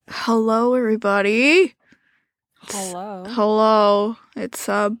Hello, everybody. Hello. It's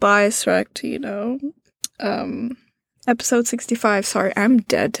Bias Rect, episode 65. Sorry, I'm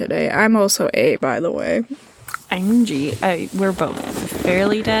dead today. I'm also A, by the way. I'm G. We're both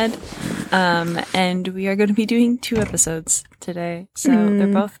fairly dead. And we are going to be doing 2 episodes today. So they're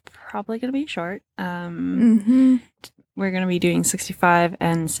both probably going to be short. We're going to be doing 65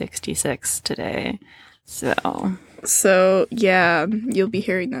 and 66 today. So, yeah, you'll be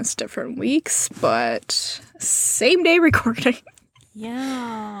hearing this different weeks, but same day recording.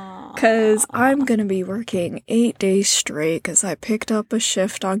 Yeah. Because I'm going to be working 8 days straight because I picked up a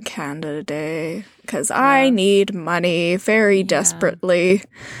shift on Canada Day. Because I need money very desperately.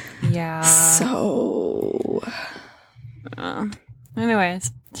 Yeah. So.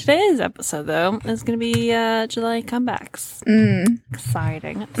 Anyways, today's episode, though, is going to be July comebacks.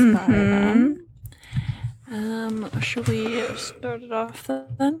 Exciting. Should we start it off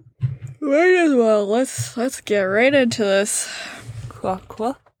then? Might as well. Let's get right into this.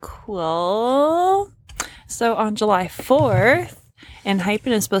 Cool. So on July 4th,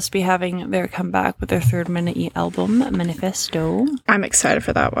 ENHYPEN is supposed to be having their comeback with their third Minute album, Manifesto. I'm excited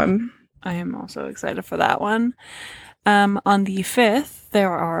for that one. I am also excited for that one. On the 5th,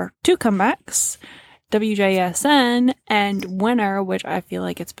 there are 2 comebacks, WJSN and Winner, which I feel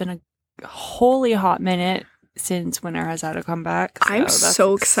like it's been a wholly hot minute since Winner has had a comeback. So I'm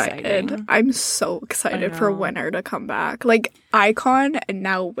so excited. I'm so excited for Winner to come back. Like, Icon and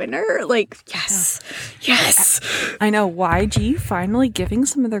now Winner. Like, yes. I know. YG finally giving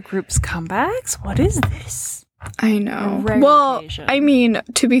some of their groups comebacks? What is this? I know. Well, I mean,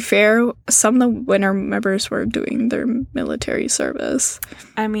 to be fair, some of the Winner members were doing their military service.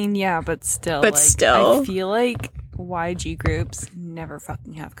 I mean, yeah, but still. I feel like YG groups never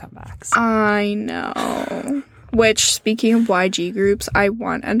fucking have comebacks. I know. Which, speaking of YG groups, I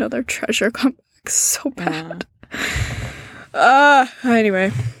want another Treasure comeback so bad.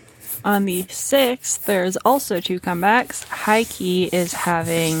 Anyway. On the 6th, there's also 2 comebacks. HiKey is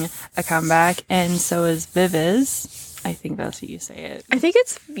having a comeback, and so is Viviz. I think that's how you say it. I think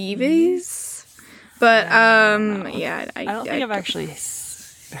it's Viviz. But, yeah. I don't think I've actually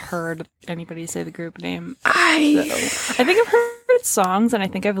heard anybody say the group name. I think I've heard songs, and I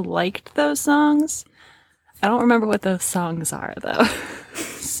think I've liked those songs. I don't remember what those songs are, though.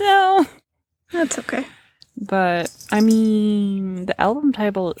 So that's okay. But I mean, the album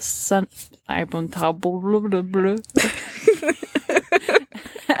title is album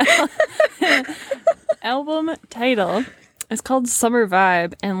title is called Summer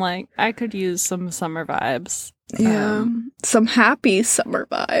Vibe, and like I could use some summer vibes. Yeah, some happy summer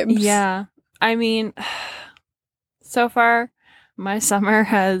vibes. Yeah, I mean, so far my summer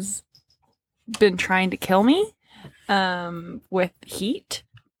has been trying to kill me with heat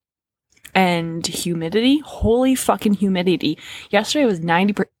and humidity. Holy fucking humidity. Yesterday was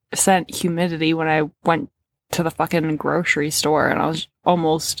 90% humidity when I went to the fucking grocery store, and I was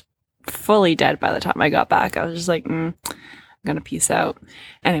almost fully dead by the time I got back. I was just like, I'm gonna peace out.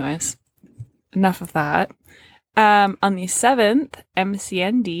 Anyways, enough of that. On the 7th,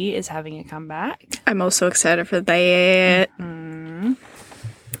 MCND is having a comeback. I'm also excited for that. On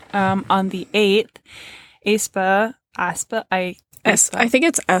the 8th, aespa, I think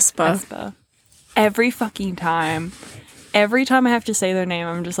it's aespa. Every fucking time. Every time I have to say their name,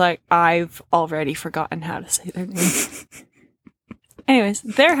 I'm just like, I've already forgotten how to say their name. Anyways,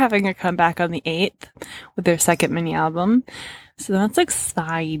 they're having a comeback on the 8th with their second mini album. So that's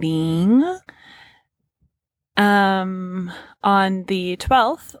exciting. On the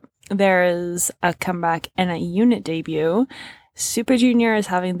 12th, there is a comeback and a unit debut. Super Junior is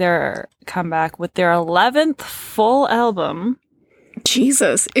having their comeback with their 11th full album.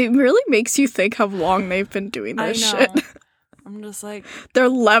 Jesus, it really makes you think how long they've been doing this shit. I'm just like... Their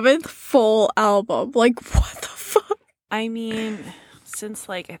 11th full album. Like, what the fuck? I mean, since,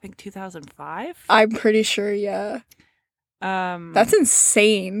 like, I think 2005? I'm pretty sure, yeah. That's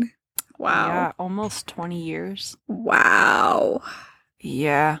insane. Wow. Yeah, almost 20 years. Wow.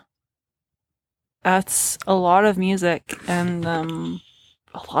 Yeah. That's a lot of music and a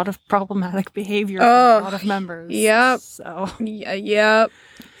lot of problematic behavior from a lot of members. Yep. So. Yep.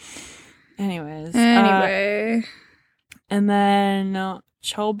 Anyways. Anyway. And then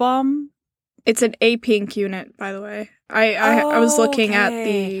Chobam. It's an A-Pink unit, by the way. I was looking at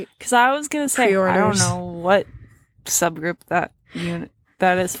the because I was going to say, pre-orders. I don't know what subgroup that unit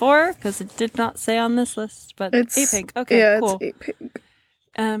that is for, because it did not say on this list, but it's A-Pink. Okay, yeah, cool. It's A-Pink.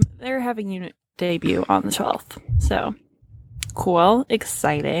 They're having unit debut on the 12th. So, cool.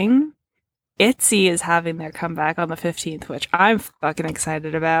 Exciting. ITZY is having their comeback on the 15th, which I'm fucking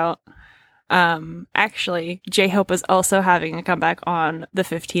excited about. Actually, J-Hope is also having a comeback on the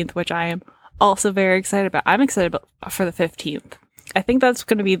 15th, which I am also very excited about. I'm excited for the 15th. I think that's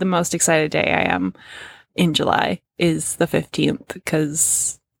going to be the most excited day I am in July, is the 15th,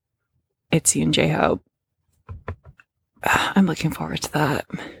 because ITZY and J-Hope. I'm looking forward to that.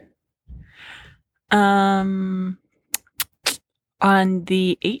 On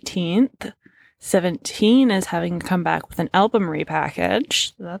the 18th, 17 is having to come back with an album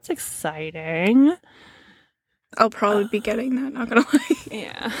repackage. That's exciting. I'll probably be getting that, not gonna lie.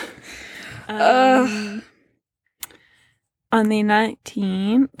 Yeah. On the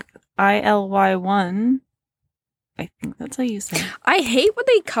 19th, ILY1. I think that's how you say it. I hate when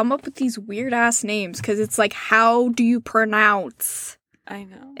they come up with these weird ass names because it's like, how do you pronounce? I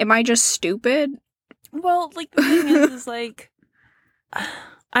know. Am I just stupid? Well, like, the thing is like,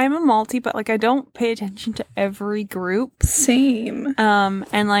 I'm a multi, but like, I don't pay attention to every group. Same.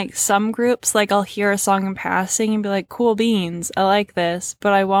 And like, some groups, like, I'll hear a song in passing and be like, cool beans, I like this,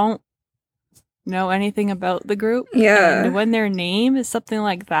 but I won't know anything about the group. Yeah. And when their name is something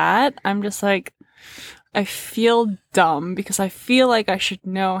like that, I'm just like, I feel dumb because I feel like I should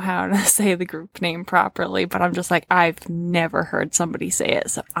know how to say the group name properly, but I'm just like, I've never heard somebody say it,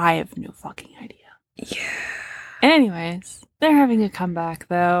 so I have no fucking idea. Yeah. Anyways, they're having a comeback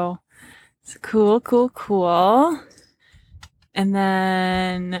though. It's cool. And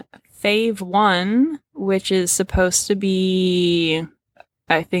then Fave 1, which is supposed to be,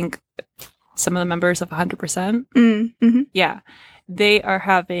 I think, some of the members of 100%. Mm-hmm. Yeah. They are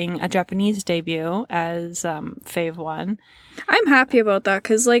having a Japanese debut as Fave 1. I'm happy about that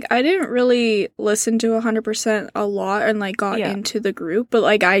because, like, I didn't really listen to 100% a lot and, like, got into the group, but,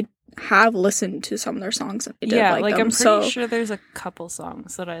 like, I have listened to some of their songs and I did like them. I'm pretty sure there's a couple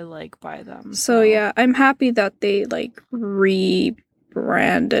songs that I like by them. So, yeah, I'm happy that they, like,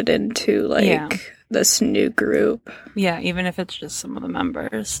 rebranded into, like, this new group. Yeah, even if it's just some of the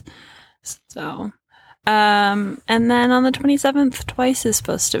members. So... and then on the 27th, Twice is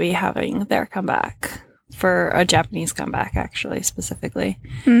supposed to be having their comeback, for a Japanese comeback, actually, specifically.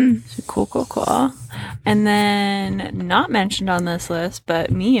 So cool. And then, not mentioned on this list, but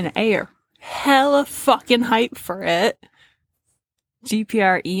me and A are hella fucking hype for it.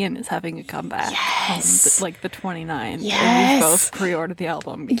 GPR Ian is having a comeback on the 29th. Yes. And we both pre-ordered the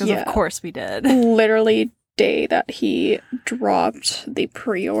album, because of course we did. Literally, day that he dropped the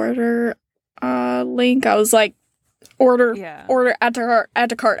pre-order link, I was like, order, add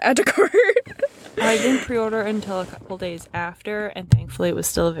to cart. I didn't pre-order until a couple days after, and thankfully it was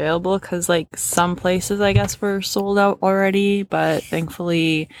still available, because like some places I guess were sold out already, but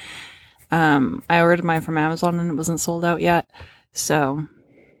thankfully I ordered mine from Amazon and it wasn't sold out yet. So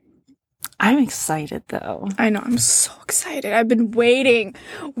I'm excited though. I know, I'm so excited. I've been waiting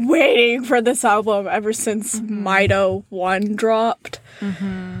for this album ever since Mido 1 dropped.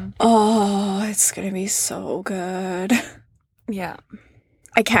 Oh, it's gonna be so good. Yeah.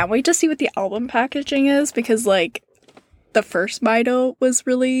 I can't wait to see what the album packaging is, because, like, the first Mido was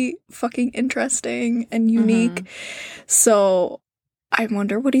really fucking interesting and unique. So I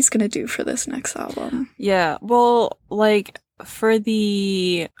wonder what he's gonna do for this next album. Yeah, well, like, for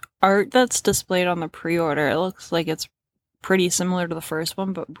the art that's displayed on the pre-order, it looks like it's pretty similar to the first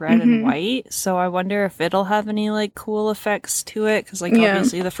one, but red and white. So I wonder if it'll have any, like, cool effects to it, because, like,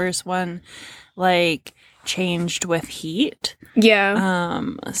 obviously the first one, like, changed with heat. Yeah.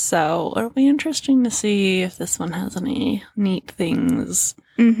 So it'll be interesting to see if this one has any neat things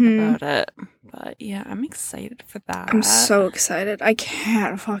about it. But yeah, I'm excited for that. I'm so excited. I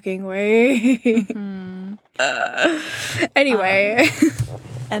can't fucking wait. Anyway.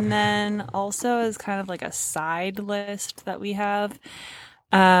 And then also as kind of like a side list that we have,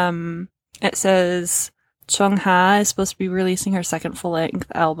 it says Chungha is supposed to be releasing her second full-length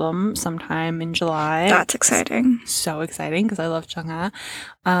album sometime in July. That's exciting. So exciting, because I love Chungha.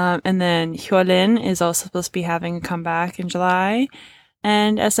 And then Hyolyn is also supposed to be having a comeback in July.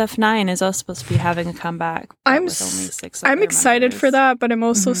 And SF9 is also supposed to be having a comeback. I'm with only 6 I'm excited members. for that, but I'm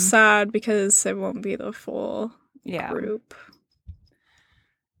also sad because it won't be the full group.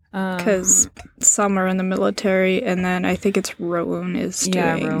 Because some are in the military, and then I think it's Rowan is doing.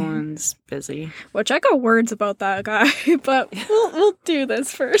 Yeah, Rowan's busy. Which I got words about that guy, but we'll do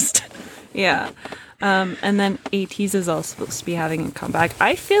this first. Yeah. And then ATEEZ is also supposed to be having a comeback.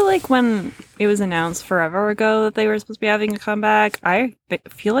 I feel like when it was announced forever ago that they were supposed to be having a comeback, I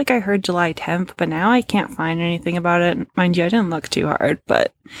feel like I heard July 10th, but now I can't find anything about it. Mind you, I didn't look too hard,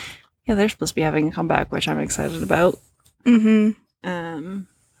 but yeah, they're supposed to be having a comeback, which I'm excited about.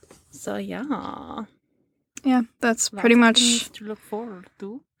 So yeah, Yeah, that's lots pretty of much. things to look forward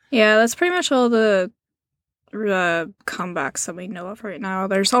to. Yeah, that's pretty much all the comebacks that we know of right now.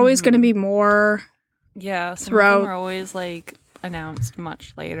 There's always going to be more. Yeah, some of Throughout- them are always like announced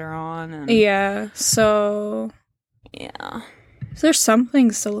much later on, and Yeah, so yeah. there's some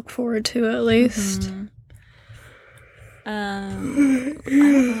things to look forward to at least. Mhm. I don't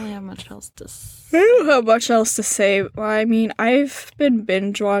really have much else to say. I don't have much else to say. Well, I mean, I've been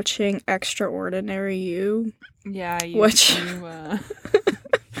binge watching Extraordinary You, Yeah, Which-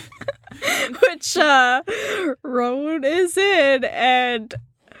 which Rowan is in, and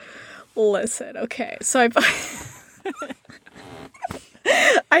listen, okay, so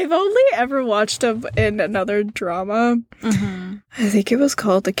I've only ever watched him in another drama. I think it was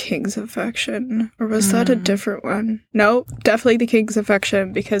called The King's Affection, or was that a different one? No, definitely The King's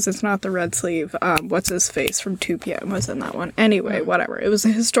Affection, because it's not the red sleeve. What's his face from 2 p.m. was in that one. Anyway, whatever. It was a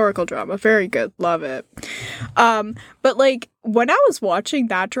historical drama. Very good. Love it. But like when I was watching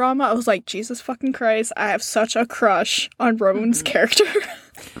that drama, I was like, Jesus fucking Christ, I have such a crush on Rowan's character.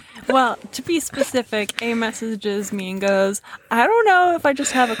 Well, to be specific, A messages me and goes, I don't know if I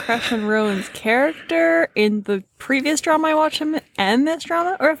just have a crush on Rowan's character in the previous drama I watched him and this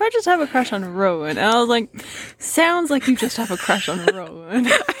drama, or if I just have a crush on Rowan. And I was like, sounds like you just have a crush on Rowan.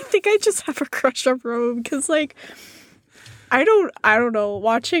 I think I just have a crush on Rowan because, like, I don't know,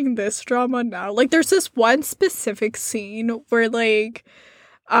 watching this drama now, like, there's this one specific scene where, like,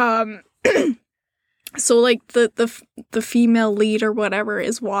 so, like, the female lead or whatever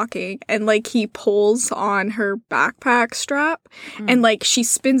is walking, and, like, he pulls on her backpack strap, and, like, she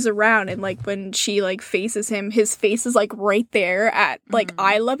spins around, and, like, when she, like, faces him, his face is, like, right there at, like,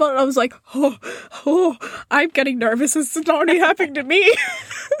 eye level, and I was like, oh, I'm getting nervous, this is already happening to me.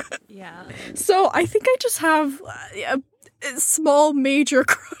 Yeah. So, I think I just have a small, major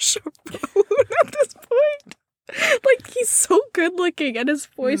crush on Rowan at this point. Like, he's so good looking, and his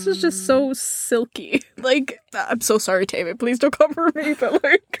voice is just so silky. Like, I'm so sorry, Taven, please don't come for me, but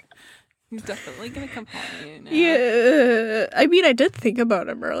like, He's definitely gonna come home you now. yeah. I mean, I did think about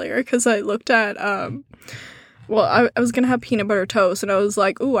him earlier, because I looked at, well, I was gonna have peanut butter toast, and I was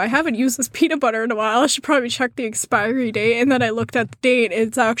like, ooh, I haven't used this peanut butter in a while, I should probably check the expiry date, and then I looked at the date, and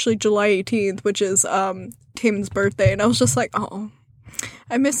it's actually July 18th, which is, Taven's birthday, and I was just like, oh,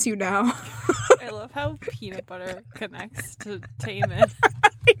 I miss you now. I love how peanut butter connects to Taman.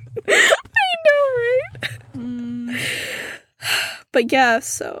 I know, right? But yeah,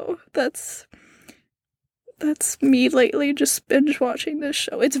 so that's me lately, just binge watching this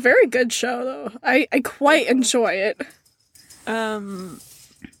show. It's a very good show, though. I quite enjoy it.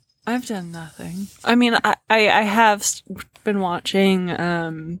 I've done nothing. I mean, I have been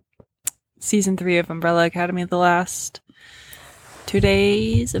watching season 3 of Umbrella Academy the last 2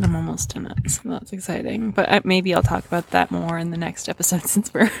 days, and I'm almost done it, so that's exciting. But maybe I'll talk about that more in the next episode,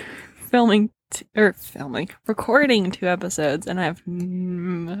 since we're recording 2 episodes, and I have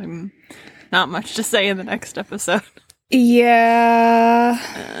not much to say in the next episode. Yeah.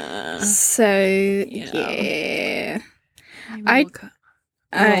 So yeah. I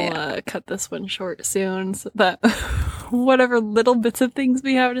I'll cut this one short soon, so that whatever little bits of things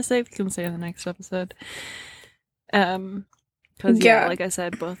we have to say, we can say in the next episode. Because yeah, like I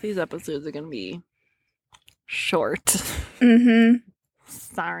said, both these episodes are gonna be short.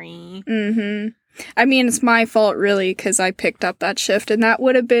 Sorry. I mean, it's my fault, really, because I picked up that shift, and that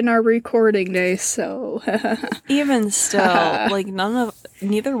would have been our recording day, so... Even still, like,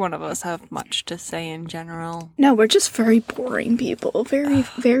 neither one of us have much to say in general. No, we're just very boring people. Very,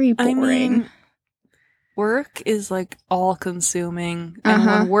 very boring. I mean, work is, like, all-consuming, and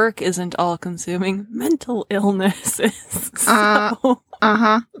when work isn't all-consuming, mental illness is, so...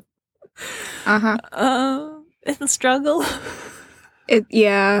 It's a struggle.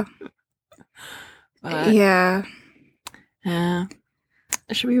 Yeah. But, yeah.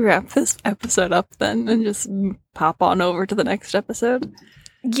 Should we wrap this episode up then and just pop on over to the next episode?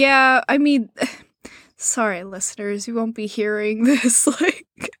 Yeah, I mean, sorry, listeners, you won't be hearing this, like,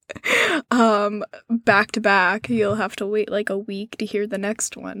 back to back. You'll have to wait, like, a week to hear the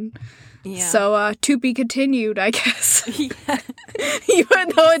next one. Yeah. So, to be continued, I guess. Yeah. Even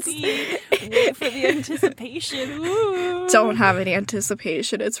though it's... Wait for the anticipation. Ooh. Don't have any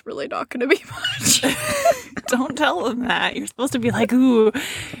anticipation. It's really not going to be much. Don't tell them that. You're supposed to be like, ooh,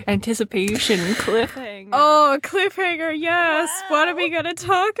 anticipation, cliffhanger. Oh, cliffhanger, yes. Wow. What are we going to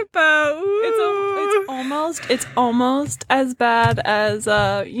talk about? It's almost as bad as,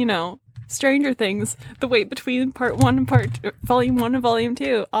 Stranger Things, the wait between part 1 and volume 1 and volume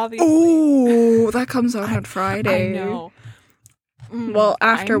 2, obviously. Oh, that comes out on Friday. I know. Well,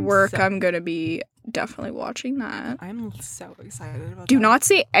 after I'm work, so- I'm going to be definitely watching that. I'm so excited about Do that. not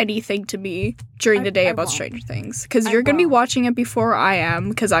say anything to me during the day I about won't. Stranger Things. Because I you're going to be won't. watching it before I am.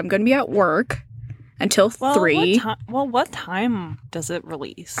 Because I'm going to be at work until 3. What time does it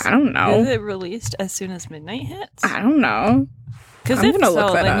release? I don't know. Is it released as soon as midnight hits? I don't know. Because I'm if gonna look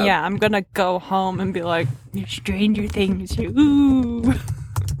so, that then up. yeah, I'm gonna go home and be like, Stranger Things, ooh.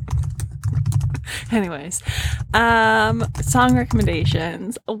 Anyways, song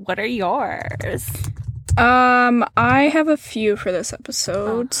recommendations. What are yours? I have a few for this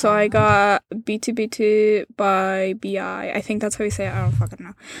episode. So I got B2B2 by B.I. I think that's how you say it. I don't fucking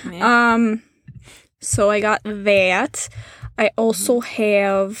know. Yeah. So I got that. I also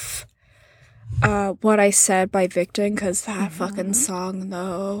have What I Said by Victon, because that fucking song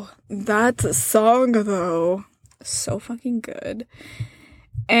though. That song though. So fucking good.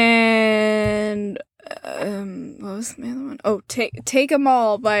 And what was the other one? Oh, Take 'Em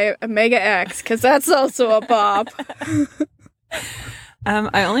All by Omega X, because that's also a bop.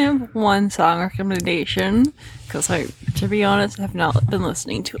 I only have one song recommendation because to be honest, have not been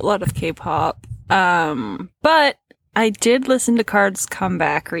listening to a lot of K-pop. But I did listen to Card's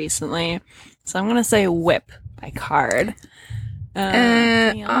comeback recently, so I'm gonna say "Whip" by Card.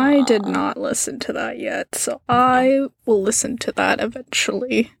 I did not listen to that yet, so I will listen to that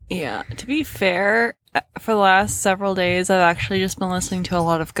eventually. Yeah, to be fair, for the last several days, I've actually just been listening to a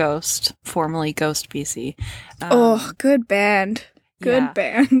lot of Ghost, formerly Ghost BC. Good band. Good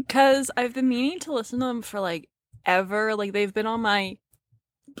band. Because I've been meaning to listen to them for like ever. Like they've been on my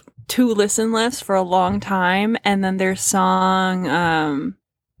to listen list for a long time, and then their song,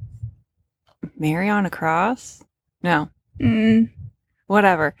 "Mary on a Cross." No.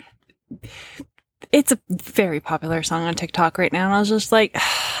 Whatever. It's a very popular song on TikTok right now, and I was just like,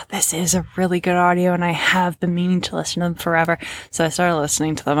 this is a really good audio, and I have been meaning to listen to them forever. So I started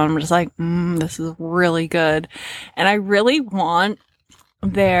listening to them, and I'm just like, this is really good. And I really want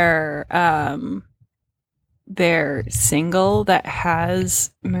their single that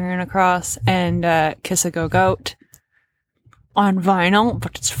has Mary on a Cross and Kiss a Go Goat on vinyl,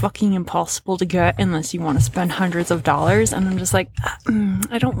 but it's fucking impossible to get unless you want to spend hundreds of dollars. And I'm just like,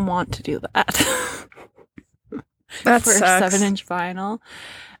 I don't want to do that. That for sucks. a 7-inch vinyl.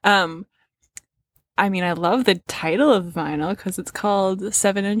 I mean, I love the title of the vinyl because it's called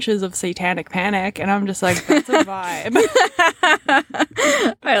 7 Inches of Satanic Panic, and I'm just like, that's a vibe.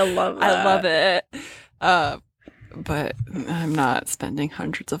 I love that. I love it. But I'm not spending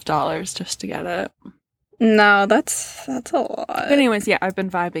hundreds of dollars just to get it. No, that's a lot. But anyways, yeah, I've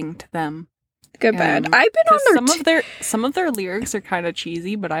been vibing to them. Good band. I've been on their some of their lyrics are kind of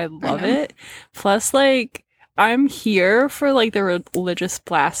cheesy, but I love it. Plus, like, I'm here for like the religious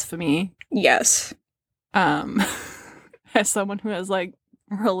blasphemy. Yes. As someone who has like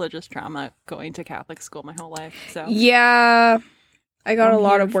religious trauma going to Catholic school my whole life, so yeah, I got a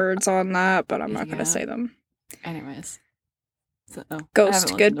lot of words on that, but I'm not gonna say them. Anyways, so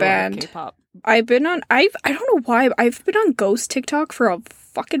Ghost, good band. K-pop. I don't know why I've been on Ghost TikTok for a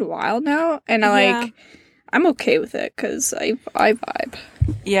fucking while now, and I'm okay with it because I vibe.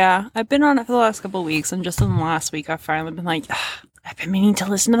 Yeah, I've been on it for the last couple of weeks, and just in the last week, I've finally been like, I've been meaning to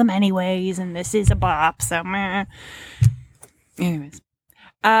listen to them anyways, and this is a bop, so meh. Anyways,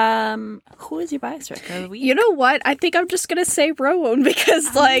 who is your bias tracker of the week? You know what? I think I'm just gonna say Rowan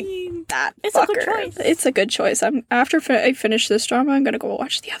because that it's fucker. a good choice. It's a good choice. After I finish this drama, I'm gonna go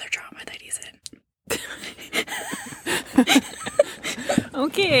watch the other drama that he's in.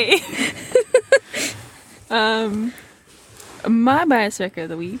 Okay. My bias tracker of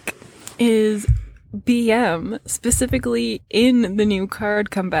the week is BM, specifically in the new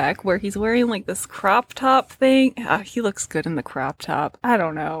Card comeback where he's wearing like this crop top thing. He looks good in the crop top. I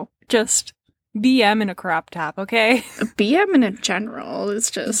don't know. Just BM in a crop top, okay? BM in general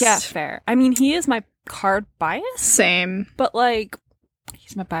is just... Yeah, fair. I mean, he is my Card bias. Same. But like,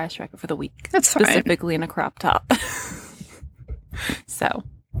 he's my bias tracker for the week. That's fine. Specifically in a crop top. So,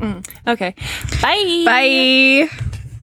 okay. Bye! Bye!